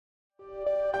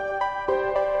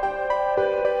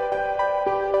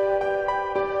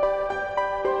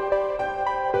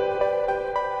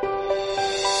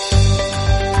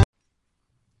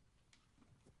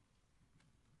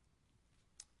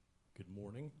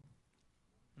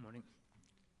Good morning.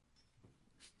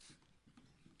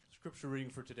 Scripture reading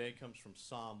for today comes from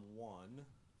Psalm 1. If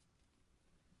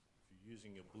you're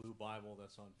using a blue Bible,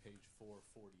 that's on page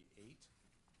 448.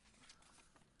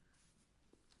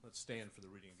 Let's stand for the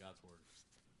reading of God's Word.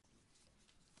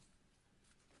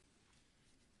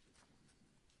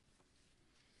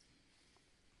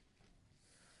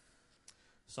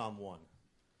 Psalm 1.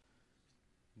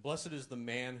 Blessed is the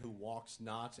man who walks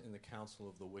not in the counsel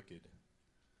of the wicked,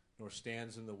 nor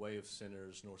stands in the way of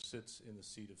sinners, nor sits in the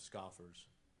seat of scoffers.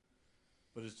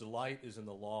 But his delight is in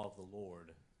the law of the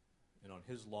Lord, and on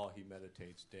his law he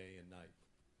meditates day and night.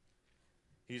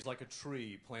 He is like a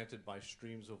tree planted by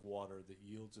streams of water that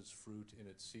yields its fruit in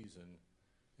its season,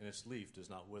 and its leaf does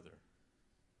not wither.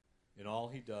 In all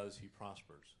he does, he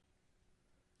prospers.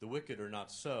 The wicked are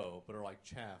not so, but are like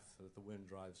chaff that the wind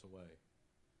drives away.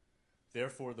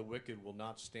 Therefore the wicked will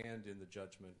not stand in the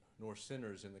judgment, nor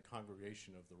sinners in the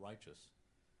congregation of the righteous.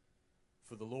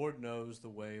 For the Lord knows the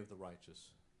way of the righteous,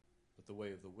 but the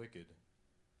way of the wicked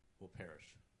will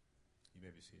perish. You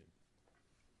may be seated.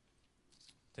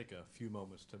 Take a few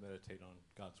moments to meditate on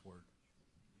God's Word.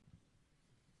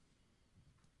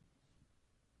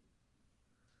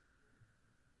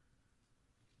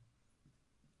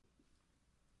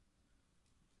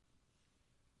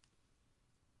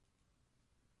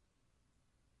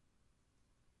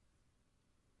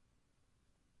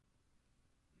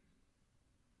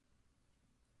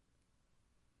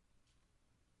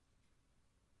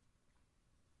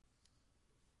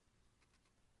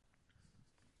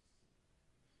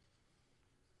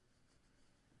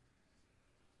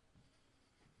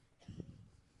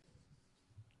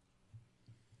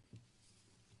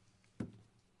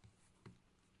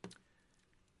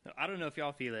 I don't know if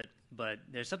y'all feel it, but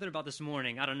there's something about this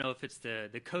morning. I don't know if it's the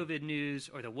COVID news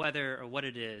or the weather or what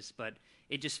it is, but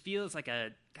it just feels like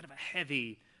a kind of a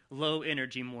heavy,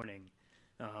 low-energy morning.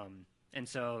 And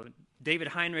so David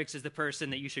Heinrichs is the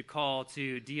person that you should call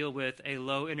to deal with a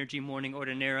low-energy morning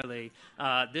ordinarily.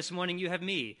 This morning you have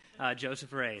me,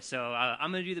 Joseph Ray. So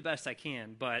I'm going to do the best I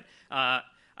can. But I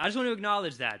just want to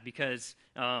acknowledge that because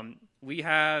we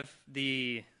have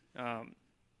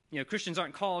Christians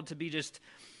aren't called to be just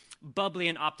bubbly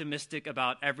and optimistic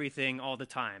about everything all the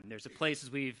time. There's a place,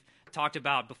 as we've talked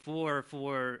about before,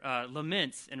 for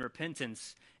laments and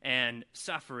repentance and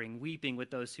suffering, weeping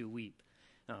with those who weep.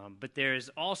 But there's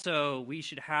also, we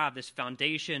should have this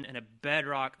foundation and a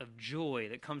bedrock of joy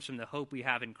that comes from the hope we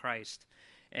have in Christ.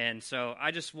 And so I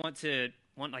just want to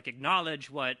acknowledge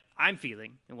what I'm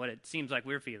feeling and what it seems like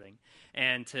we're feeling,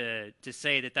 and to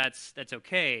say that that's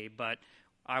okay. But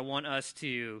I want us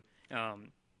to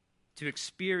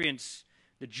experience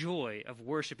the joy of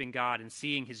worshiping God and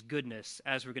seeing his goodness,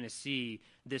 as we're going to see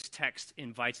this text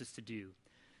invites us to do.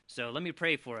 So let me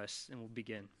pray for us, and we'll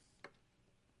begin.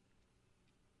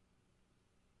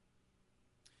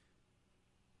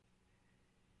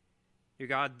 Dear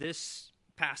God, this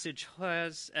passage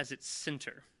has as its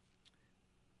center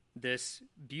this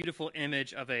beautiful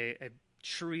image of a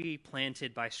tree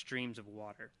planted by streams of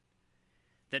water.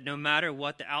 That no matter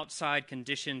what the outside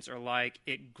conditions are like,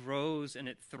 it grows and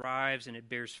it thrives and it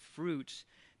bears fruit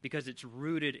because it's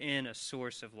rooted in a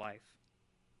source of life.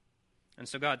 And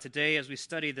so, God, today as we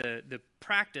study the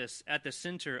practice at the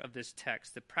center of this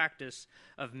text, the practice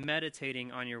of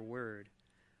meditating on your word,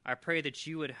 I pray that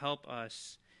you would help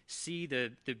us see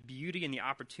the beauty and the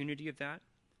opportunity of that,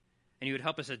 and you would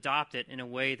help us adopt it in a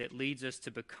way that leads us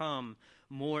to become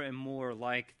more and more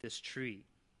like this tree,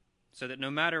 so that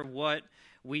no matter what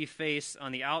we face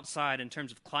on the outside in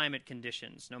terms of climate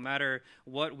conditions, no matter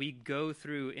what we go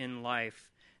through in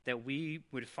life, that we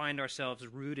would find ourselves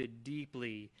rooted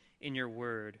deeply in your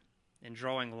word and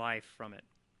drawing life from it.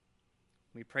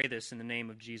 We pray this in the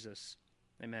name of Jesus.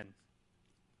 Amen.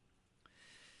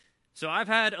 So I've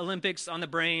had Olympics on the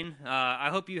brain. I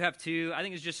hope you have too. I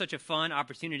think it's just such a fun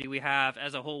opportunity we have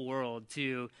as a whole world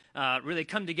to really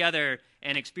come together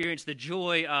and experience the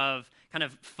joy of kind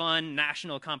of fun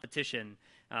national competition.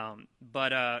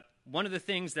 But one of the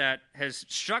things that has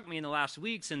struck me in the last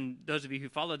weeks, and those of you who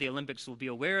follow the Olympics will be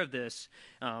aware of this,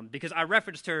 because I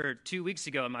referenced her 2 weeks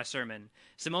ago in my sermon.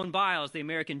 Simone Biles, the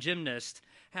American gymnast,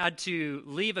 had to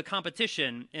leave a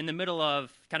competition in the middle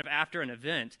of, kind of after an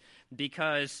event,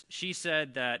 because she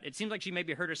said that it seemed like she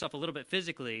maybe hurt herself a little bit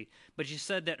physically, but she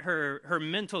said that her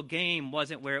mental game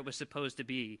wasn't where it was supposed to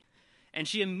be. And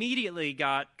she immediately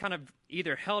got kind of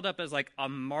either held up as like a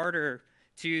martyr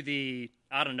to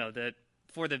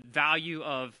for the value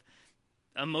of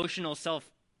emotional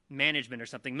management or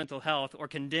something, mental health, or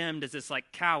condemned as this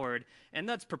like coward, and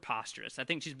that's preposterous. I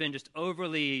think she's been just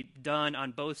overly done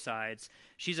on both sides.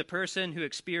 She's a person who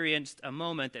experienced a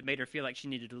moment that made her feel like she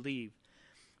needed to leave.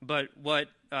 But what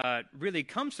really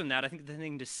comes from that, I think the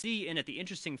thing to see in it, the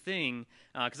interesting thing,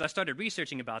 because I started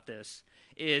researching about this,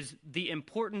 is the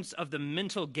importance of the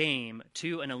mental game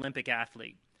to an Olympic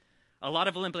athlete. A lot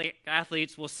of Olympic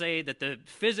athletes will say that the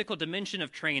physical dimension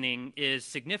of training is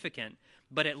significant,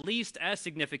 but at least as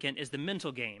significant is the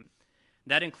mental game.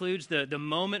 That includes the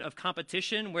moment of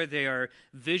competition where they are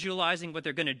visualizing what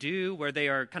they're going to do, where they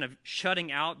are kind of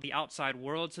shutting out the outside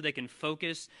world so they can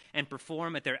focus and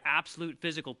perform at their absolute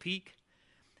physical peak.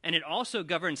 And it also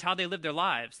governs how they live their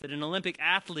lives, that an Olympic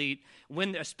athlete,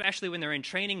 especially when they're in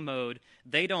training mode,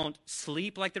 they don't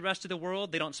sleep like the rest of the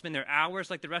world. They don't spend their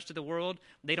hours like the rest of the world.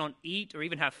 They don't eat or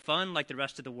even have fun like the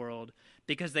rest of the world,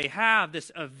 because they have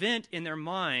this event in their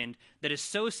mind that is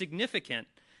so significant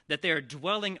that they are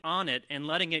dwelling on it and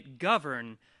letting it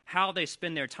govern how they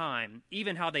spend their time,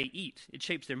 even how they eat. It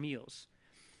shapes their meals.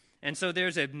 And so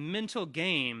there's a mental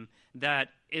game that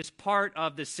is part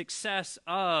of the success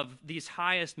of these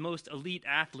highest, most elite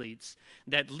athletes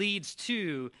that leads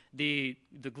to the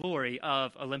glory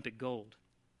of Olympic gold.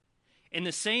 In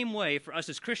the same way, for us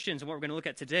as Christians, and what we're going to look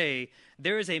at today,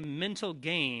 there is a mental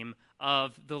game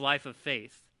of the life of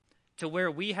faith, to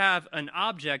where we have an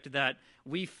object that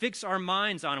we fix our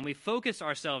minds on and we focus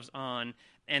ourselves on,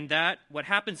 and that what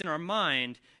happens in our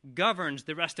mind governs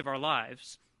the rest of our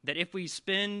lives. That if we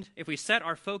set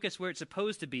our focus where it's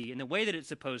supposed to be, in the way that it's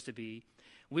supposed to be,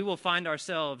 we will find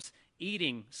ourselves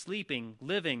eating, sleeping,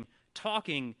 living,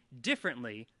 talking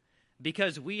differently,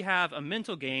 because we have a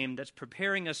mental game that's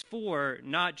preparing us for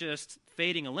not just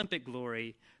fading Olympic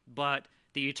glory, but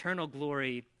the eternal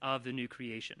glory of the new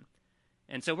creation.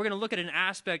 And so we're going to look at an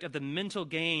aspect of the mental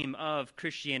game of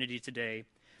Christianity today.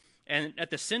 And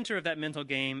at the center of that mental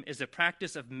game is the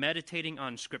practice of meditating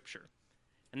on Scripture.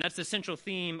 And that's the central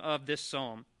theme of this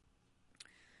psalm.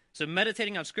 So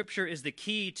meditating on Scripture is the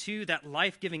key to that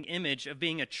life-giving image of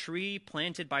being a tree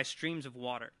planted by streams of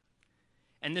water.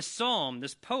 And this psalm,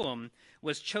 this poem,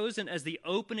 was chosen as the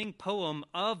opening poem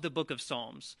of the book of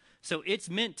Psalms. So it's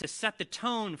meant to set the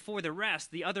tone for the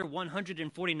rest, the other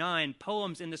 149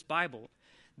 poems in this Bible.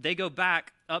 They go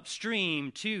back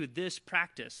upstream to this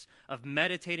practice of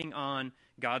meditating on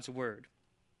God's Word.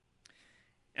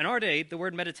 In our day, the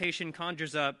word meditation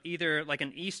conjures up either like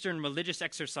an Eastern religious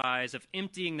exercise of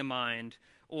emptying the mind,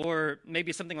 or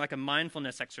maybe something like a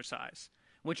mindfulness exercise,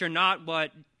 which are not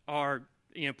what are,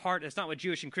 it's not what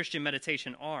Jewish and Christian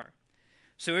meditation are.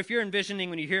 So if you're envisioning,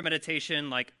 when you hear meditation,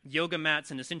 like yoga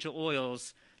mats and essential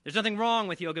oils, there's nothing wrong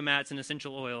with yoga mats and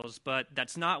essential oils, but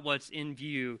that's not what's in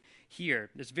view here.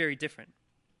 It's very different.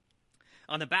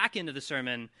 On the back end of the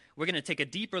sermon, we're going to take a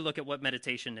deeper look at what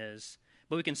meditation is,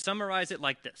 but we can summarize it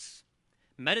like this.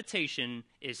 Meditation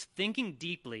is thinking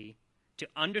deeply to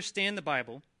understand the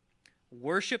Bible,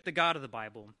 worship the God of the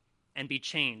Bible, and be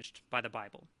changed by the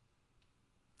Bible.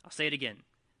 I'll say it again.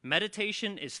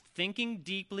 Meditation is thinking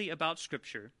deeply about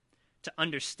Scripture to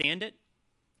understand it,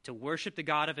 to worship the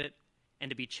God of it, and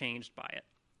to be changed by it.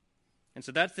 And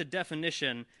so that's the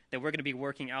definition that we're going to be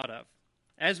working out of.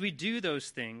 As we do those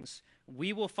things,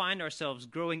 we will find ourselves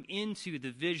growing into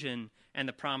the vision and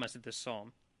the promise of this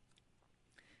psalm.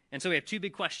 And so we have two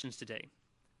big questions today.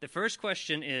 The first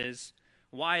question is,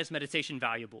 why is meditation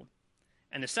valuable?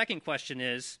 And the second question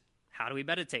is, how do we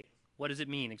meditate? What does it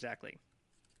mean exactly?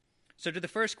 So to the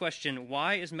first question,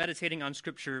 why is meditating on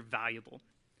Scripture valuable?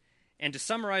 And to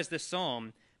summarize this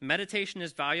psalm, meditation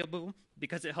is valuable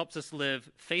because it helps us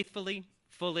live faithfully,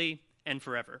 fully, and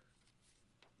forever.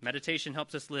 Meditation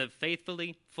helps us live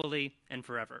faithfully, fully, and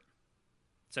forever.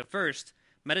 So first,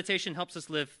 meditation helps us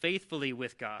live faithfully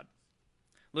with God.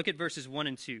 Look at verses 1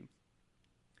 and 2.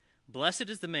 Blessed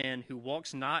is the man who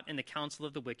walks not in the counsel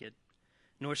of the wicked,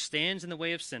 nor stands in the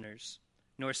way of sinners,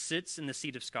 nor sits in the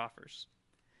seat of scoffers.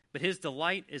 But his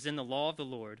delight is in the law of the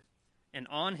Lord, and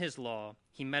on his law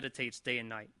he meditates day and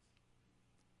night.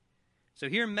 So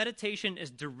here meditation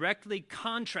is directly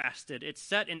contrasted. It's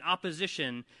set in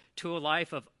opposition to a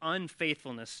life of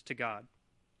unfaithfulness to God.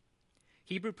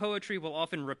 Hebrew poetry will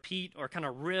often repeat or kind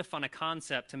of riff on a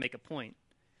concept to make a point.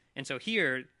 And so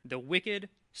here, the wicked,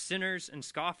 sinners, and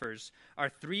scoffers are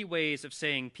three ways of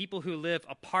saying people who live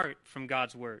apart from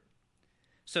God's word.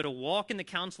 So to walk in the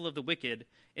counsel of the wicked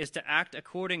is to act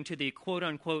according to the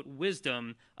quote-unquote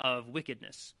wisdom of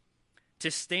wickedness. To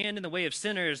stand in the way of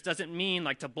sinners doesn't mean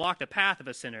like to block the path of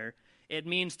a sinner. It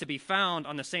means to be found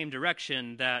on the same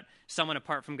direction that someone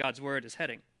apart from God's word is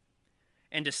heading.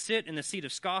 And to sit in the seat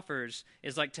of scoffers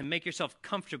is like to make yourself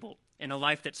comfortable in a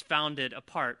life that's founded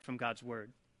apart from God's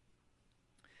word.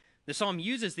 The psalm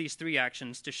uses these three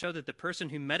actions to show that the person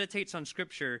who meditates on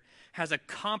Scripture has a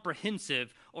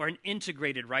comprehensive or an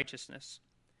integrated righteousness.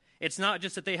 It's not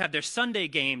just that they have their Sunday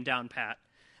game down pat,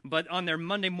 but on their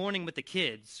Monday morning with the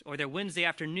kids, or their Wednesday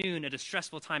afternoon at a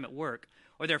stressful time at work,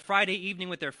 or their Friday evening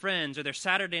with their friends, or their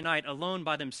Saturday night alone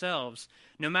by themselves,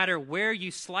 no matter where you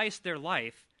slice their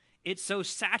life, it's so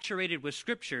saturated with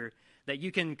Scripture that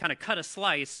you can kind of cut a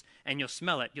slice and you'll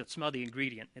smell it. You'll smell the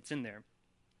ingredient. It's in there.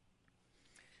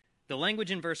 The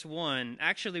language in verse 1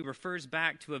 actually refers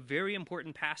back to a very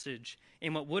important passage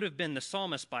in what would have been the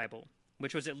Psalmist Bible,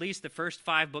 which was at least the first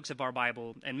 5 books of our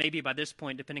Bible, and maybe by this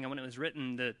point, depending on when it was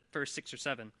written, the first 6 or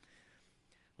 7.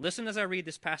 Listen as I read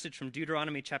this passage from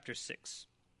Deuteronomy chapter 6.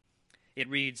 It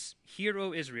reads, "Hear,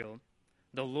 O Israel,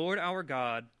 the Lord our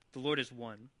God, the Lord is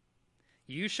one.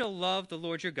 You shall love the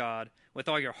Lord your God with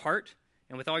all your heart,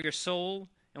 and with all your soul,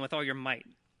 and with all your might.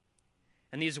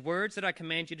 And these words that I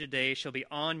command you today shall be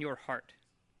on your heart.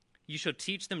 You shall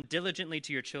teach them diligently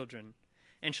to your children,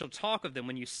 and shall talk of them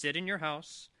when you sit in your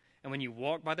house, and when you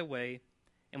walk by the way,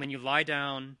 and when you lie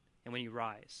down, and when you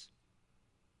rise."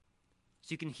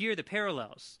 So you can hear the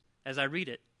parallels as I read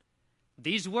it.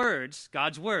 These words,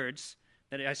 God's words,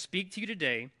 that I speak to you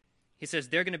today, he says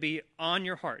they're going to be on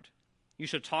your heart. You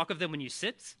shall talk of them when you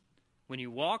sit, when you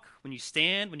walk, when you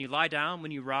stand, when you lie down,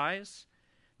 when you rise.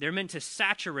 They're meant to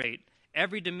saturate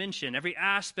every dimension, every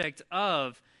aspect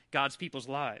of God's people's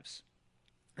lives.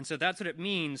 And so that's what it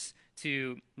means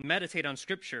to meditate on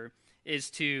Scripture, is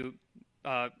to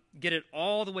get it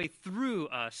all the way through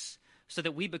us so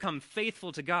that we become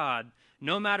faithful to God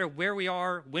no matter where we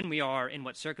are, when we are, in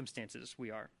what circumstances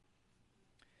we are.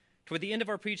 Toward the end of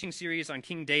our preaching series on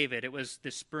King David, it was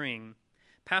this spring,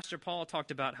 Pastor Paul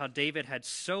talked about how David had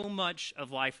so much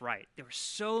of life right. There were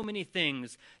so many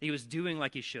things that he was doing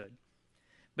like he should.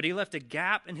 But he left a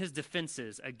gap in his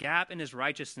defenses, a gap in his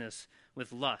righteousness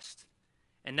with lust.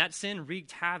 And that sin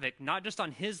wreaked havoc not just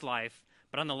on his life,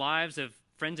 but on the lives of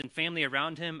friends and family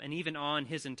around him, and even on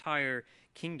his entire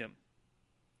kingdom.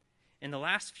 In the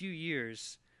last few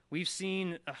years, we've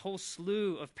seen a whole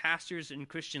slew of pastors and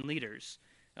Christian leaders.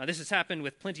 This has happened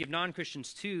with plenty of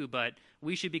non-Christians too, but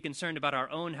we should be concerned about our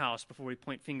own house before we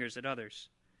point fingers at others.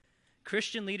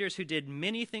 Christian leaders who did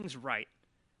many things right,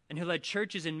 and who led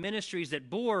churches and ministries that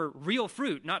bore real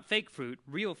fruit, not fake fruit,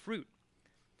 real fruit.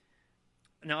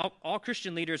 Now, all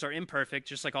Christian leaders are imperfect,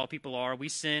 just like all people are. We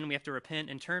sin, we have to repent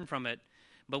and turn from it.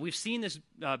 But we've seen this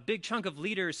big chunk of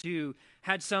leaders who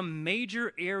had some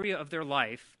major area of their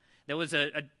life that was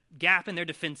a gap in their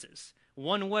defenses.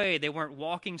 One way, they weren't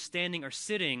walking, standing, or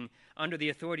sitting under the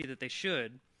authority that they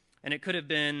should. And it could have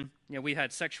been, we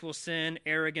had sexual sin,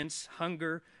 arrogance,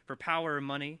 hunger for power or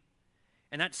money.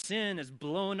 And that sin is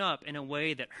blown up in a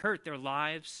way that hurt their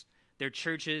lives, their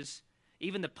churches,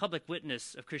 even the public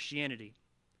witness of Christianity.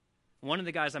 One of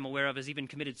the guys I'm aware of has even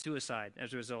committed suicide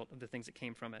as a result of the things that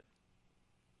came from it.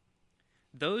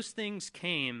 Those things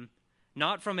came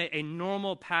not from a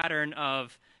normal pattern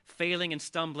of failing and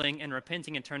stumbling and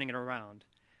repenting and turning it around.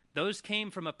 Those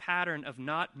came from a pattern of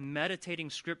not meditating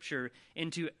Scripture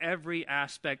into every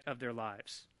aspect of their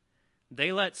lives.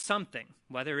 They let something,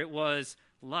 whether it was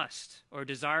lust or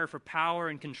desire for power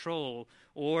and control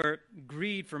or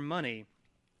greed for money,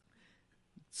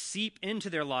 seep into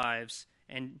their lives,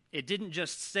 and it didn't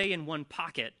just stay in one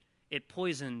pocket, it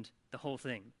poisoned the whole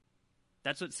thing.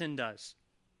 That's what sin does.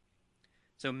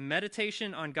 So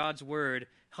meditation on God's word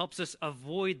helps us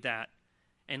avoid that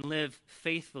and live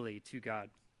faithfully to God.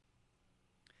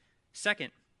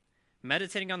 Second,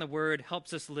 meditating on the word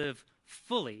helps us live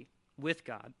fully with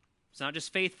God. It's not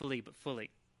just faithfully, but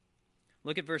fully.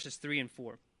 Look at verses 3 and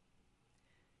 4.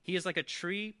 He is like a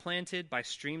tree planted by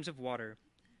streams of water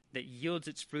that yields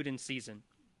its fruit in season,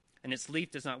 and its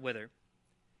leaf does not wither.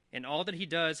 In all that he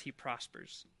does, he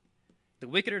prospers. The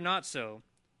wicked are not so,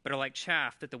 but are like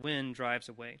chaff that the wind drives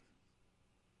away.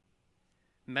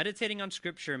 Meditating on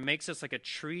Scripture makes us like a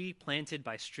tree planted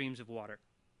by streams of water.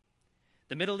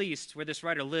 The Middle East, where this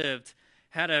writer lived,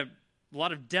 had a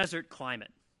lot of desert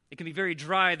climate. It can be very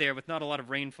dry there with not a lot of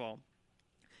rainfall.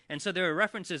 And so there are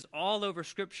references all over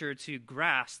Scripture to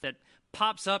grass that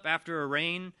pops up after a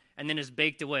rain and then is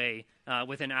baked away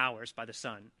within hours by the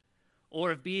sun.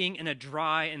 Or of being in a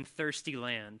dry and thirsty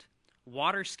land.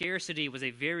 Water scarcity was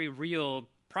a very real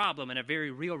problem and a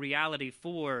very real reality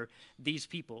for these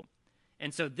people.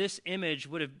 And so this image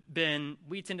would have been,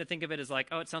 we tend to think of it as like,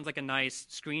 oh, it sounds like a nice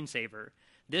screensaver.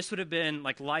 This would have been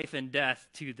like life and death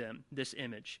to them, this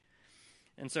image.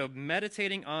 And so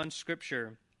meditating on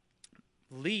Scripture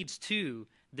leads to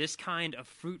this kind of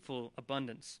fruitful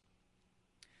abundance.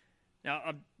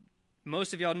 Now,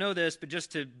 most of y'all know this, but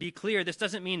just to be clear, this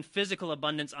doesn't mean physical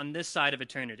abundance on this side of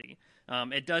eternity.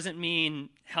 It doesn't mean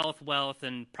health, wealth,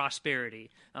 and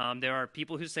prosperity. There are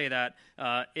people who say that.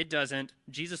 It doesn't.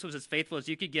 Jesus was as faithful as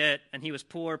you could get, and he was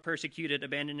poor, persecuted,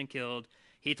 abandoned, and killed.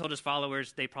 He told his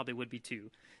followers they probably would be too.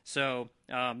 So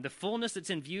the fullness that's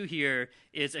in view here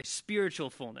is a spiritual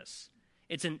fullness.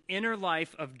 It's an inner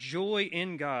life of joy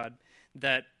in God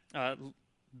that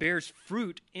bears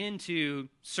fruit into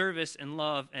service and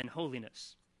love and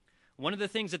holiness. One of the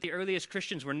things that the earliest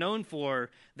Christians were known for,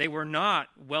 they were not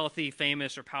wealthy,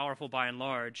 famous, or powerful by and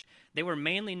large. They were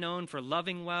mainly known for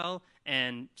loving well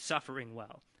and suffering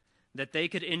well. That they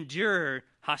could endure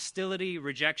hostility,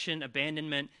 rejection,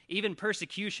 abandonment, even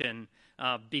persecution,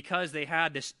 because they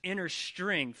had this inner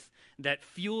strength that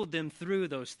fueled them through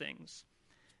those things.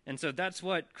 And so that's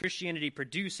what Christianity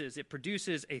produces. It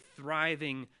produces a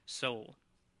thriving soul.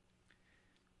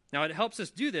 Now, it helps us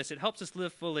do this. It helps us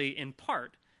live fully in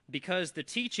part because the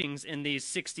teachings in these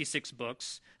 66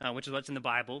 books, which is what's in the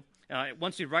Bible,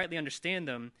 once we rightly understand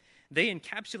them, they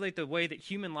encapsulate the way that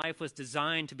human life was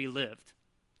designed to be lived.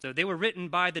 So they were written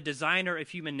by the designer of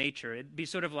human nature. It'd be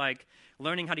sort of like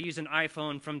learning how to use an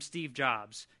iPhone from Steve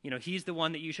Jobs. He's the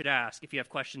one that you should ask if you have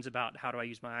questions about how do I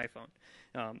use my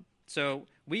iPhone. So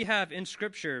we have in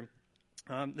Scripture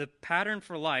the pattern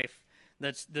for life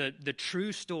that's the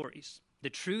true stories, the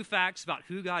true facts about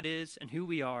who God is and who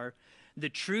we are, the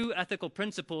true ethical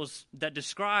principles that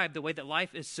describe the way that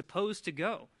life is supposed to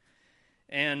go.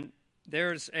 And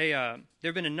there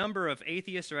have been a number of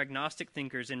atheist or agnostic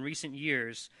thinkers in recent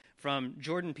years, from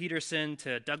Jordan Peterson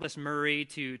to Douglas Murray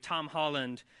to Tom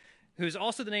Holland, who's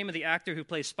also the name of the actor who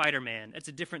plays Spider-Man. It's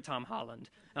a different Tom Holland.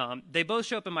 They both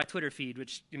show up in my Twitter feed,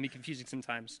 which can be confusing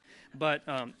sometimes. But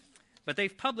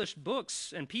they've published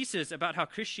books and pieces about how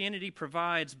Christianity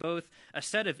provides both a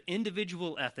set of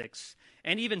individual ethics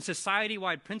and even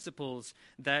society-wide principles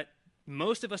that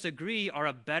most of us agree are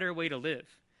a better way to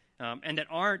live, and that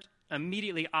aren't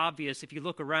immediately obvious if you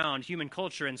look around human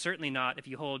culture, and certainly not if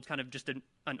you hold kind of just an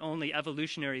only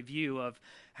evolutionary view of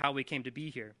how we came to be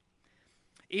here.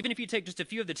 Even if you take just a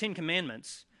few of the 10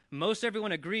 Commandments, most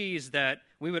everyone agrees that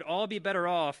we would all be better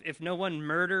off if no one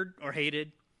murdered or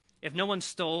hated, if no one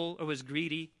stole or was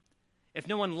greedy, if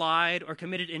no one lied or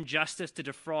committed injustice to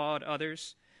defraud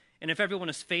others, and if everyone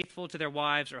is faithful to their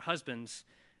wives or husbands.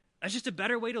 That's just a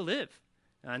better way to live.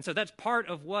 And so that's part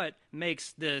of what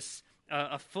makes this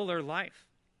a fuller life.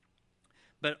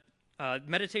 But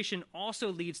meditation also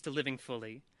leads to living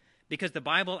fully because the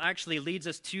Bible actually leads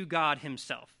us to God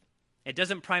himself. It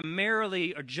doesn't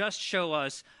primarily or just show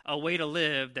us a way to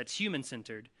live that's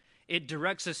human-centered. It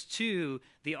directs us to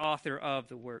the author of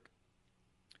the work.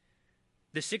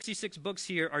 The 66 books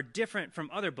here are different from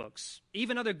other books,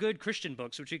 even other good Christian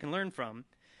books, which we can learn from,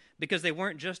 because they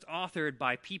weren't just authored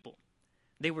by people.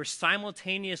 They were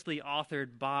simultaneously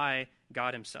authored by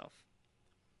God himself.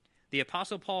 The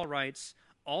Apostle Paul writes,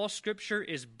 "All Scripture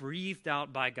is breathed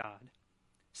out by God."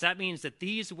 So that means that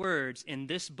these words in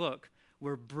this book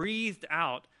were breathed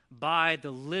out by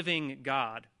the living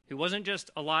God, who wasn't just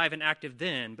alive and active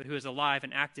then, but who is alive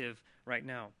and active right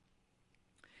now.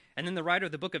 And then the writer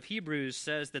of the book of Hebrews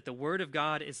says that the Word of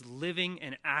God is living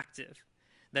and active,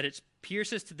 that it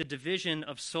pierces to the division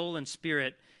of soul and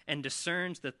spirit and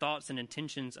discerns the thoughts and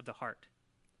intentions of the heart.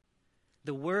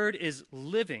 The Word is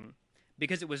living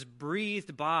because it was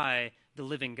breathed by the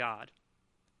living God.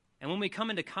 And when we come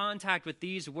into contact with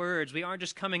these words, we aren't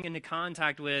just coming into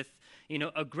contact with,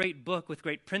 a great book with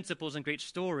great principles and great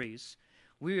stories.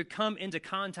 We come into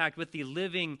contact with the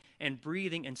living and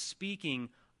breathing and speaking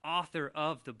author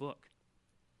of the book.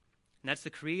 And that's the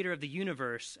creator of the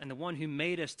universe and the one who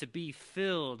made us to be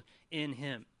filled in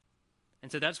him.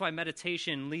 And so that's why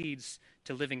meditation leads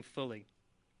to living fully.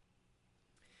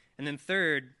 And then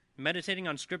third, meditating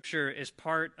on Scripture is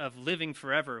part of living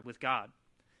forever with God.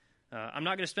 I'm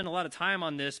not going to spend a lot of time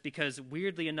on this because,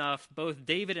 weirdly enough, both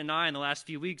David and I in the last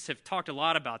few weeks have talked a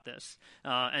lot about this.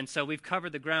 And so we've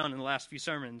covered the ground in the last few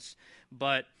sermons.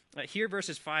 But here,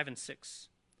 verses 5 and 6.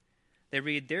 They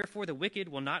read, "Therefore the wicked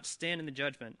will not stand in the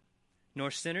judgment, nor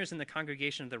sinners in the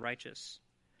congregation of the righteous.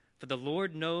 For the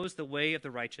Lord knows the way of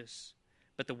the righteous,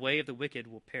 but the way of the wicked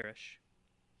will perish."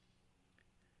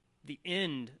 The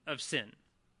end of sin,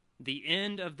 the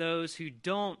end of those who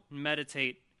don't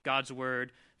meditate God's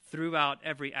word throughout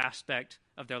every aspect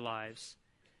of their lives,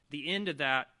 the end of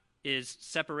that is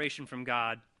separation from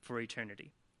God for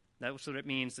eternity. That's what it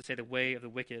means to say the way of the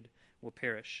wicked will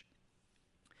perish.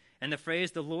 And the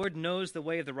phrase, "the Lord knows the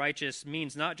way of the righteous,"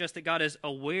 means not just that God is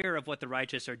aware of what the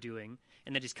righteous are doing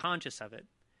and that he's conscious of it.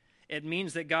 It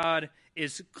means that God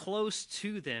is close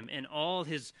to them in all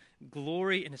his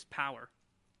glory and his power,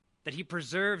 that he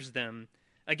preserves them,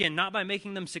 again, not by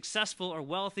making them successful or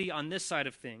wealthy on this side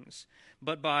of things,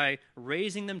 but by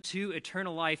raising them to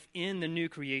eternal life in the new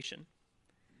creation.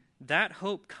 That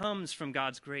hope comes from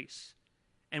God's grace,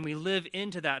 and we live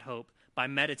into that hope by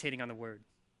meditating on the Word.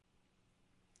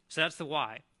 So that's the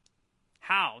why.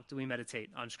 How do we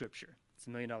meditate on Scripture? It's a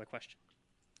million-dollar question.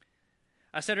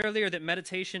 I said earlier that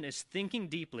meditation is thinking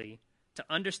deeply to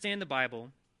understand the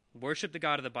Bible, worship the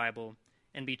God of the Bible,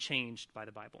 and be changed by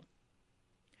the Bible.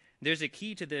 There's a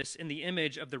key to this in the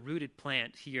image of the rooted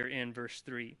plant here in verse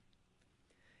 3.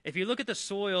 If you look at the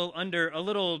soil under a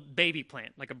little baby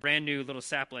plant, like a brand new little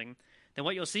sapling, then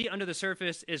what you'll see under the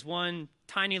surface is one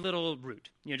tiny little root,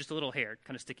 just a little hair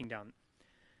kind of sticking down.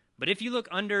 But if you look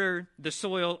under the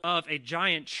soil of a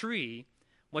giant tree,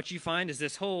 what you find is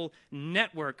this whole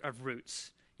network of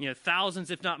roots, thousands,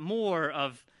 if not more,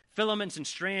 of filaments and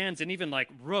strands and even like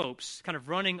ropes kind of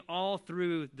running all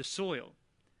through the soil.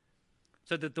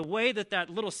 So that the way that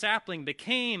little sapling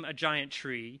became a giant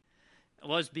tree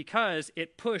was because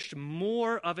it pushed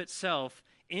more of itself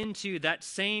into that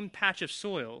same patch of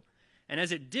soil. And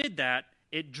as it did that,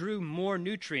 it drew more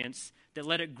nutrients that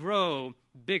let it grow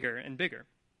bigger and bigger.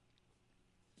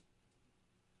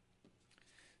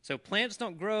 So plants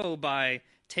don't grow by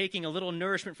taking a little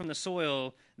nourishment from the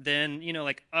soil, then,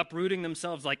 like uprooting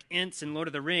themselves like Ents in Lord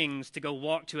of the Rings to go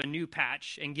walk to a new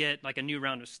patch and get like a new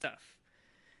round of stuff.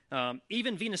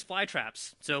 Even Venus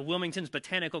flytraps, so Wilmington's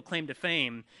botanical claim to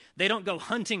fame, they don't go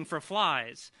hunting for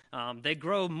flies. They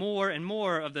grow more and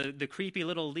more of the creepy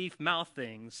little leaf mouth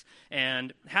things.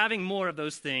 And having more of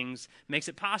those things makes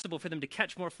it possible for them to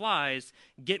catch more flies,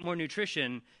 get more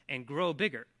nutrition, and grow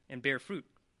bigger and bear fruit.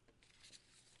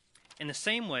 In the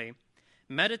same way,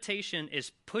 meditation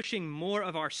is pushing more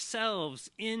of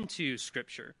ourselves into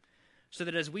Scripture so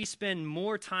that as we spend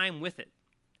more time with it,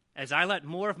 as I let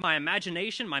more of my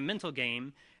imagination, my mental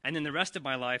game, and then the rest of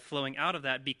my life flowing out of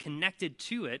that be connected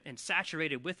to it and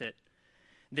saturated with it,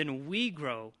 then we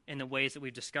grow in the ways that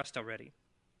we've discussed already.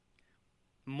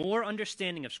 More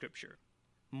understanding of Scripture,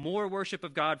 more worship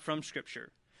of God from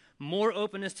Scripture, more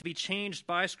openness to be changed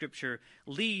by Scripture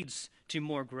leads to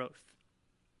more growth.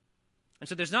 And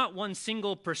so there's not one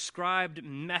single prescribed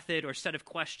method or set of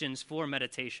questions for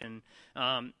meditation.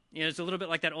 It's a little bit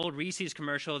like that old Reese's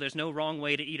commercial, there's no wrong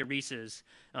way to eat a Reese's.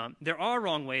 There are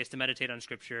wrong ways to meditate on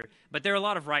Scripture, but there are a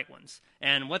lot of right ones.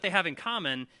 And what they have in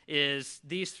common is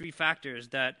these three factors,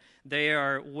 that they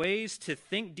are ways to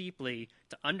think deeply,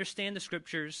 to understand the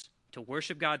Scriptures, to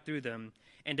worship God through them,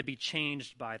 and to be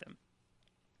changed by them.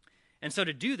 And so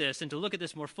to do this and to look at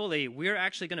this more fully, we're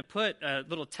actually going to put a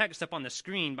little text up on the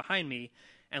screen behind me,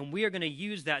 and we are going to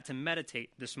use that to meditate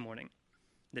this morning.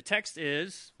 The text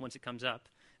is, once it comes up,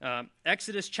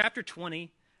 Exodus chapter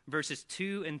 20, verses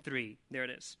 2 and 3. There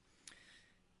it is.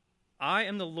 I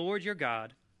am the Lord your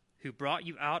God, who brought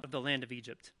you out of the land of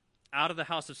Egypt, out of the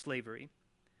house of slavery.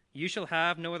 You shall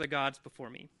have no other gods before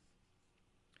me.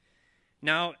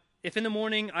 Now, if in the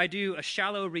morning I do a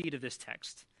shallow read of this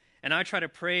text, and I try to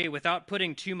pray without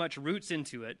putting too much roots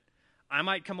into it, I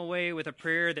might come away with a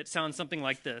prayer that sounds something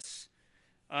like this.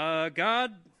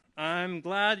 God, I'm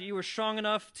glad that you were strong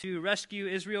enough to rescue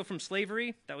Israel from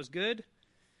slavery. That was good.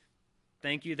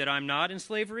 Thank you that I'm not in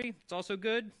slavery. It's also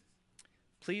good.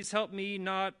 Please help me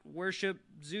not worship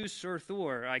Zeus or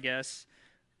Thor, I guess.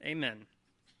 Amen.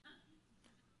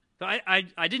 So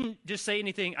I didn't just say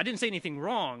anything. I didn't say anything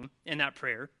wrong in that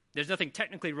prayer. There's nothing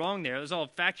technically wrong there. It was all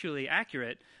factually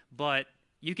accurate, but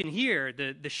you can hear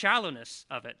the shallowness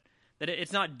of it, that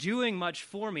it's not doing much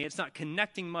for me. It's not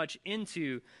connecting much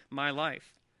into my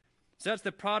life. So that's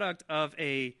the product of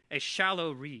a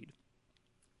shallow read.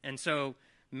 And so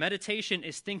meditation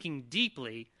is thinking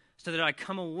deeply so that I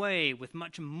come away with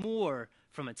much more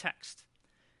from a text.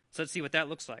 So let's see what that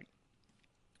looks like.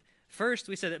 First,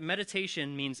 we said that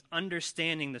meditation means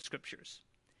understanding the Scriptures.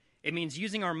 It means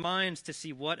using our minds to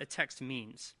see what a text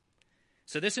means.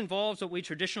 So this involves what we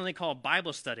traditionally call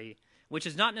Bible study, which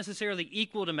is not necessarily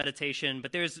equal to meditation,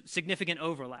 but there's significant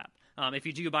overlap. If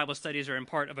you do Bible studies or in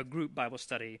part of a group Bible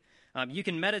study, you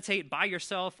can meditate by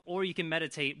yourself or you can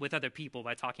meditate with other people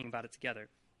by talking about it together.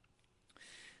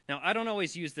 Now, I don't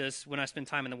always use this when I spend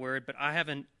time in the Word, but I have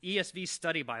an ESV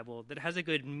study Bible that has a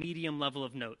good medium level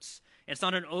of notes. It's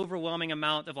not an overwhelming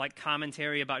amount of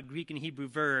commentary about Greek and Hebrew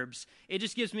verbs. It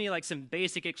just gives me some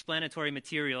basic explanatory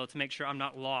material to make sure I'm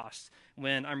not lost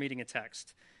when I'm reading a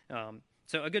text.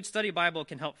 So a good study Bible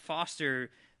can help foster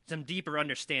some deeper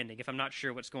understanding if I'm not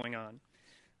sure what's going on.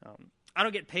 I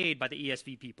don't get paid by the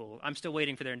ESV people. I'm still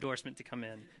waiting for their endorsement to come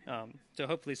in, so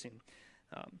hopefully soon.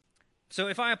 So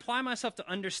if I apply myself to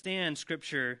understand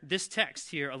Scripture, this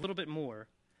text here, a little bit more,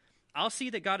 I'll see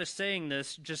that God is saying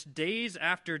this just days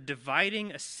after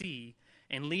dividing a sea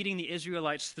and leading the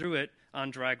Israelites through it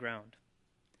on dry ground.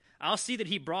 I'll see that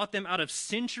he brought them out of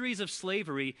centuries of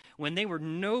slavery when they were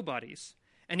nobodies,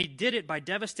 and he did it by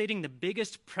devastating the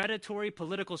biggest predatory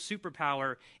political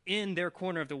superpower in their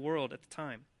corner of the world at the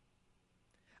time.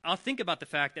 I'll think about the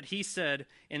fact that he said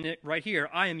right here,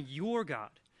 I am your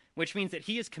God, which means that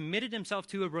he has committed himself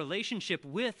to a relationship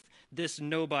with this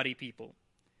nobody people.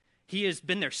 He has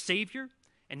been their Savior,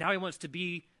 and now he wants to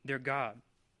be their God.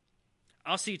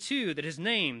 I'll see, too, that his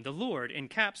name, the Lord, in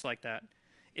caps like that,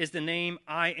 is the name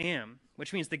I am,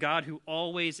 which means the God who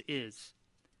always is.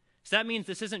 So that means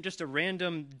this isn't just a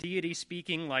random deity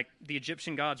speaking like the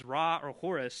Egyptian gods Ra or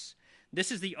Horus. This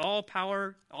is the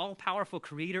all-powerful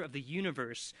creator of the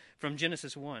universe from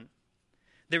Genesis 1.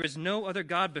 There is no other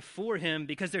God before him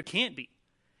because there can't be.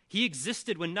 He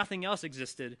existed when nothing else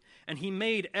existed, and he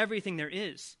made everything there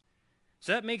is.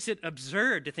 So that makes it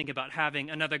absurd to think about having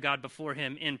another God before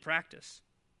him in practice.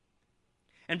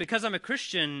 And because I'm a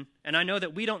Christian, and I know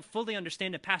that we don't fully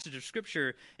understand a passage of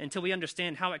Scripture until we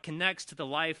understand how it connects to the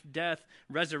life, death,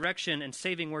 resurrection, and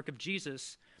saving work of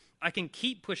Jesus, I can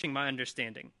keep pushing my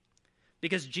understanding.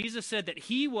 Because Jesus said that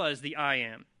he was the I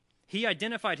am. He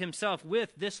identified himself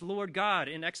with this Lord God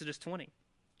in Exodus 20.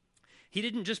 He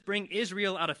didn't just bring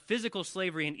Israel out of physical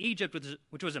slavery in Egypt,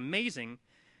 which was amazing.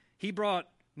 He brought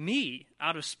me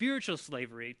out of spiritual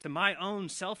slavery to my own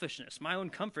selfishness, my own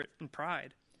comfort and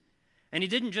pride. And he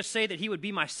didn't just say that he would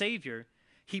be my Savior.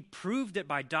 He proved it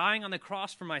by dying on the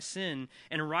cross for my sin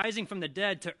and rising from the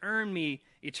dead to earn me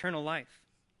eternal life.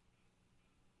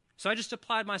 So I just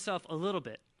applied myself a little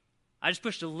bit. I just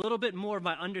pushed a little bit more of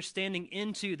my understanding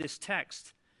into this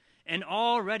text. And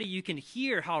already you can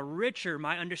hear how richer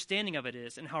my understanding of it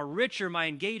is and how richer my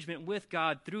engagement with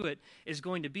God through it is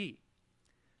going to be.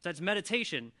 So that's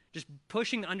meditation, just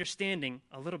pushing the understanding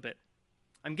a little bit.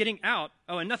 I'm getting out.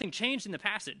 Oh, and nothing changed in the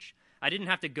passage. I didn't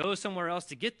have to go somewhere else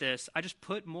to get this. I just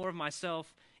put more of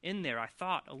myself in there. I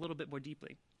thought a little bit more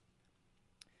deeply.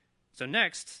 So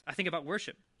next, I think about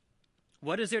worship.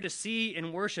 What is there to see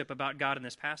in worship about God in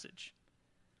this passage?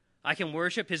 I can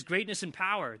worship his greatness and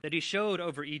power that he showed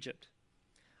over Egypt.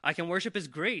 I can worship his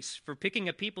grace for picking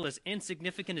a people as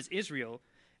insignificant as Israel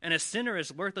and a sinner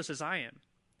as worthless as I am.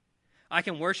 I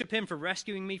can worship him for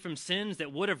rescuing me from sins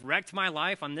that would have wrecked my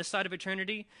life on this side of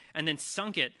eternity and then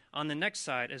sunk it on the next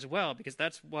side as well, because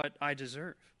that's what I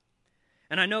deserve.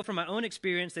 And I know from my own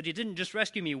experience that he didn't just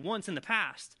rescue me once in the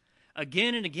past.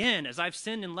 Again and again, as I've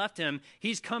sinned and left him,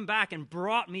 he's come back and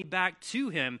brought me back to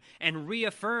him and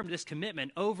reaffirmed this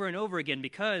commitment over and over again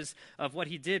because of what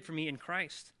he did for me in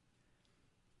Christ.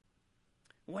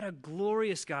 What a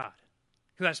glorious God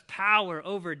who has power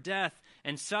over death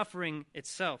and suffering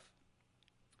itself.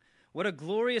 What a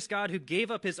glorious God who gave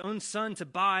up his own son to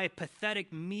buy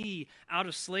pathetic me out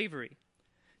of slavery,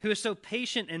 who is so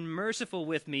patient and merciful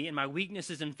with me in my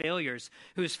weaknesses and failures,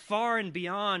 who is far and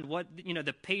beyond what,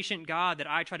 the patient God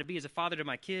that I try to be as a father to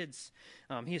my kids.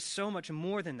 He is so much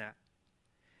more than that.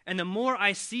 And the more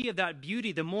I see of that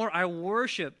beauty, the more I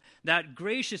worship that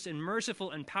gracious and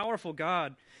merciful and powerful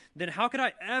God, then how could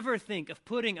I ever think of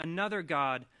putting another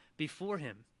God before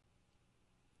him?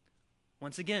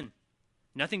 Once again,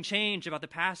 nothing changed about the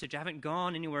passage. I haven't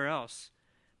gone anywhere else,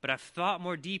 but I've thought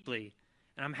more deeply,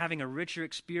 and I'm having a richer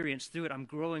experience through it. I'm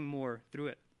growing more through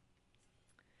it.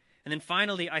 And then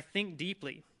finally, I think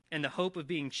deeply in the hope of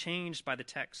being changed by the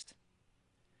text.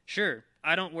 Sure,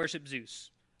 I don't worship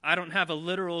Zeus. I don't have a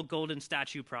literal golden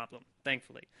statue problem,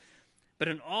 thankfully. But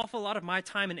an awful lot of my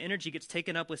time and energy gets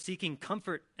taken up with seeking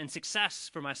comfort and success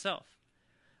for myself,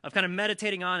 of kind of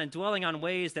meditating on and dwelling on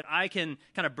ways that I can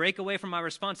kind of break away from my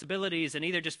responsibilities and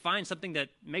either just find something that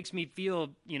makes me feel,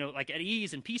 like at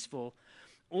ease and peaceful,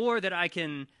 or that I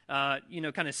can,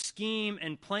 kind of scheme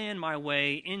and plan my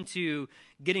way into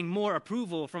getting more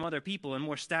approval from other people and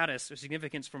more status or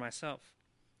significance for myself.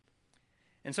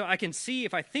 And so I can see,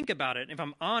 if I think about it, if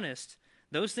I'm honest,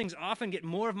 those things often get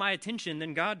more of my attention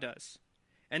than God does.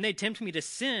 And they tempt me to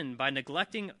sin by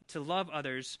neglecting to love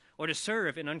others or to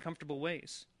serve in uncomfortable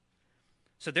ways.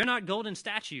 So they're not golden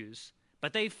statues,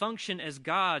 but they function as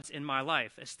gods in my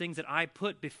life, as things that I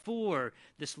put before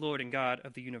this Lord and God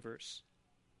of the universe.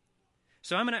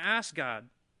 So I'm going to ask God,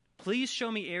 please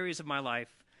show me areas of my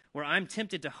life where I'm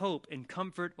tempted to hope in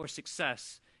comfort or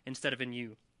success instead of in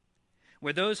you,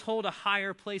 where those hold a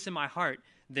higher place in my heart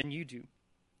than you do.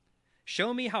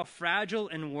 Show me how fragile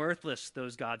and worthless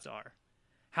those gods are.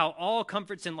 how all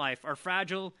comforts in life are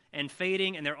fragile and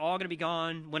fading, and they're all going to be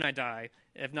gone when I die,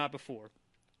 if not before.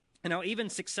 And how even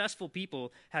successful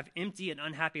people have empty and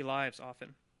unhappy lives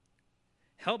often.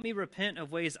 Help me repent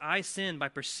of ways I sin by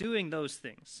pursuing those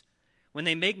things, when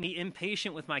they make me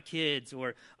impatient with my kids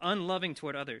or unloving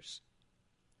toward others.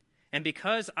 And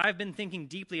because I've been thinking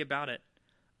deeply about it,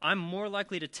 I'm more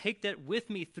likely to take that with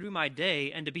me through my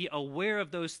day and to be aware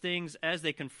of those things as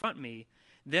they confront me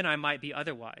than I might be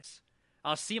otherwise.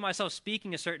 I'll see myself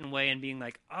speaking a certain way and being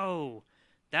like, oh,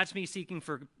 that's me seeking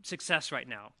for success right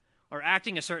now. Or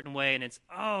acting a certain way and it's,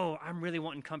 oh, I'm really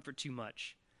wanting comfort too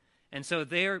much. And so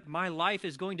there, my life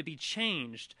is going to be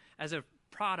changed as a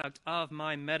product of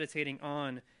my meditating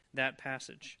on that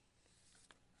passage.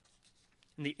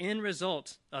 And the end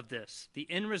result of this, the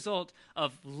end result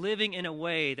of living in a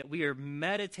way that we are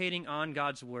meditating on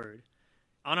God's word,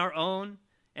 on our own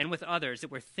and with others,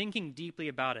 that we're thinking deeply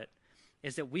about it,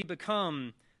 is that we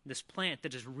become this plant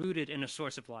that is rooted in a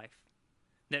source of life.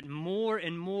 That more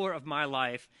and more of my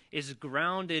life is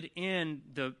grounded in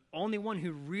the only one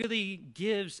who really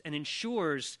gives and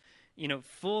ensures,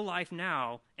 full life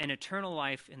now and eternal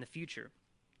life in the future.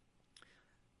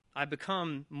 I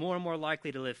become more and more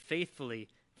likely to live faithfully,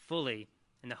 fully,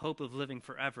 in the hope of living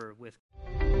forever with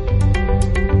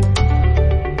God.